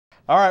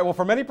All right, well,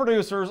 for many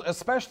producers,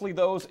 especially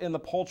those in the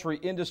poultry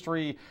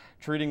industry,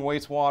 treating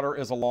wastewater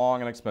is a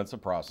long and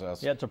expensive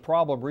process. Yeah, it's a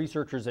problem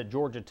researchers at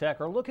Georgia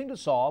Tech are looking to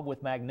solve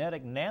with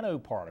magnetic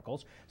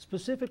nanoparticles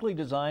specifically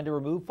designed to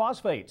remove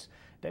phosphates.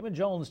 Damon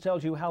Jones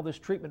tells you how this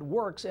treatment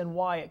works and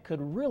why it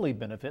could really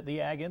benefit the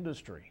ag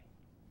industry.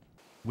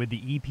 With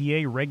the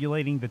EPA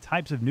regulating the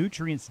types of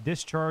nutrients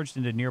discharged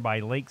into nearby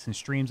lakes and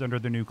streams under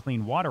the new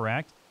Clean Water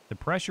Act, the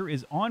pressure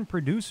is on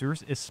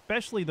producers,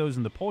 especially those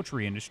in the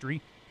poultry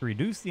industry, to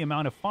reduce the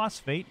amount of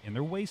phosphate in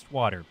their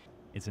wastewater.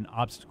 It's an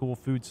obstacle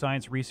food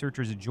science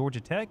researchers at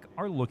Georgia Tech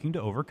are looking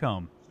to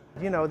overcome.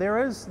 You know,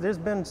 there's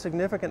been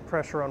significant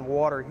pressure on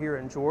water here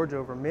in Georgia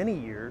over many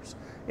years.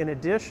 In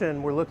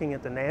addition, we're looking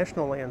at the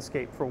national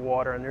landscape for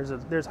water, and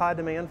there's high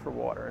demand for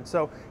water. And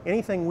so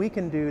anything we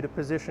can do to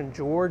position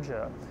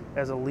Georgia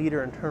as a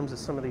leader in terms of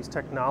some of these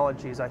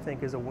technologies, I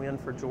think is a win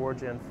for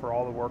Georgia and for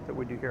all the work that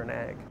we do here in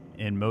ag.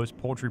 In most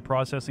poultry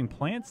processing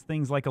plants,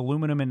 things like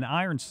aluminum and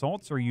iron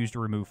salts are used to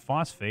remove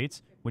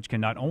phosphates, which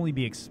can not only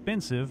be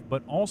expensive,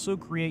 but also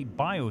create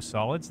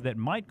biosolids that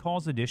might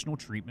cause additional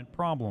treatment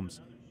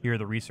problems. Here,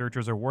 the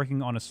researchers are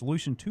working on a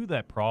solution to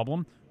that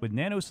problem with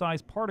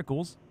nano-sized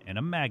particles and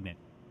a magnet.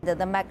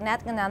 The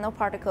magnetic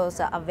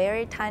nanoparticles are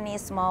very tiny,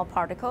 small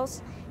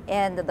particles,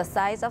 and the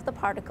size of the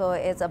particle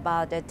is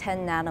about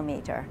 10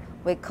 nanometer.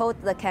 We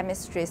code the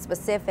chemistry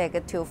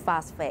specific to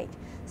phosphate.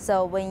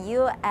 So when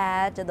you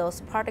add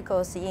those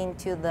particles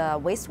into the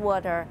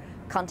wastewater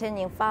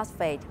containing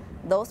phosphate,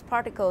 those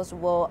particles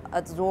will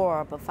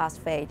absorb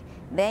phosphate.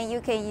 Then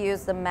you can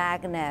use the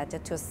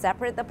magnet to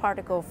separate the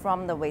particle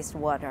from the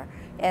wastewater.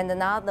 And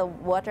now the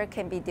water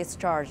can be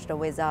discharged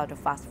without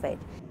phosphate.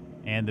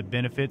 And the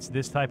benefits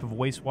this type of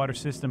wastewater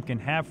system can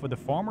have for the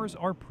farmers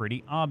are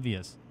pretty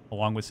obvious.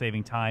 Along with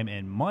saving time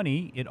and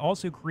money, it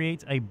also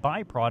creates a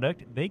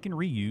byproduct they can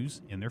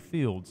reuse in their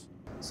fields.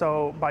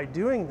 So by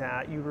doing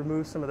that, you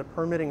remove some of the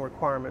permitting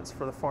requirements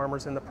for the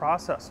farmers and the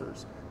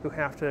processors who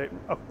have to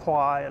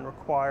apply and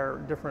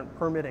require different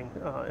permitting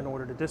in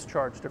order to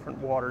discharge different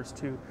waters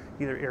to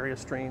either area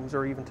streams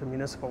or even to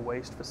municipal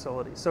waste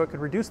facilities. So it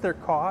could reduce their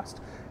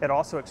cost. It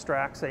also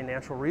extracts a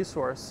natural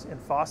resource in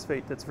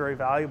phosphate that's very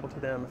valuable to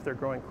them if they're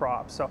growing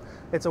crops. So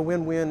it's a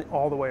win-win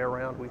all the way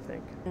around, we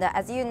think.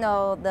 As you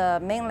know,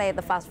 mainly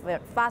the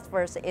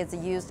phosphorus is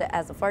used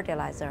as a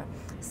fertilizer.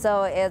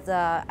 So it's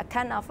a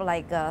kind of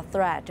like a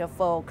threat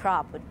for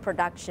crop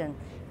production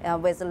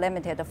with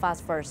limited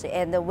phosphorus.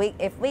 And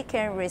if we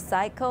can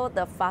recycle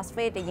the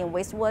phosphate in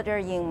wastewater,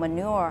 in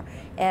manure,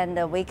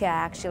 and we can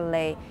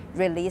actually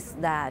release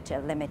that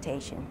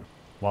limitation.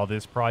 While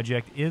this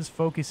project is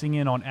focusing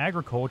in on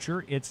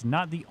agriculture, it's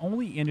not the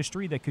only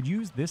industry that could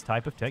use this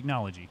type of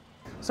technology.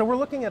 So we're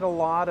looking at a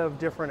lot of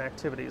different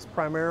activities.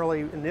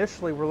 Primarily,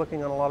 initially, we're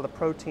looking on a lot of the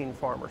protein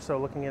farmers. So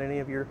looking at any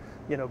of your,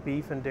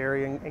 beef and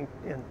dairy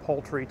and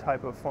poultry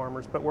type of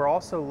farmers. But we're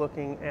also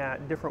looking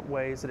at different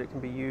ways that it can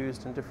be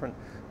used in different,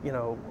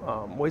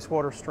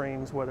 wastewater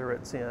streams, whether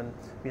it's in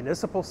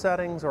municipal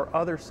settings or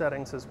other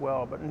settings as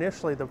well. But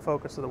initially, the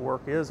focus of the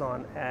work is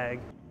on ag.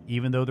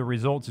 Even though the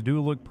results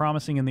do look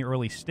promising in the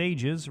early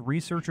stages,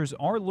 researchers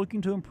are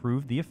looking to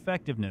improve the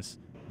effectiveness.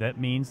 That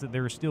means that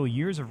there are still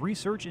years of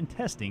research and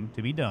testing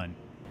to be done.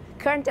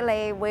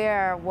 Currently, we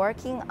are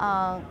working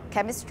on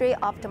chemistry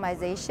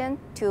optimization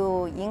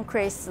to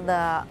increase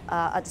the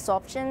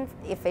absorption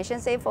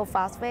efficiency for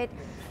phosphate.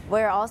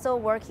 We're also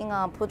working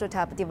on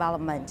prototype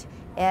development,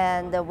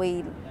 and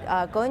we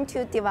are going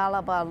to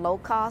develop a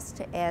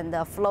low-cost and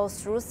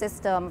flow-through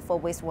system for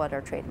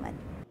wastewater treatment.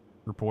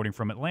 Reporting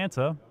from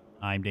Atlanta,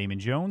 I'm Damon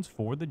Jones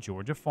for the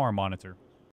Georgia Farm Monitor.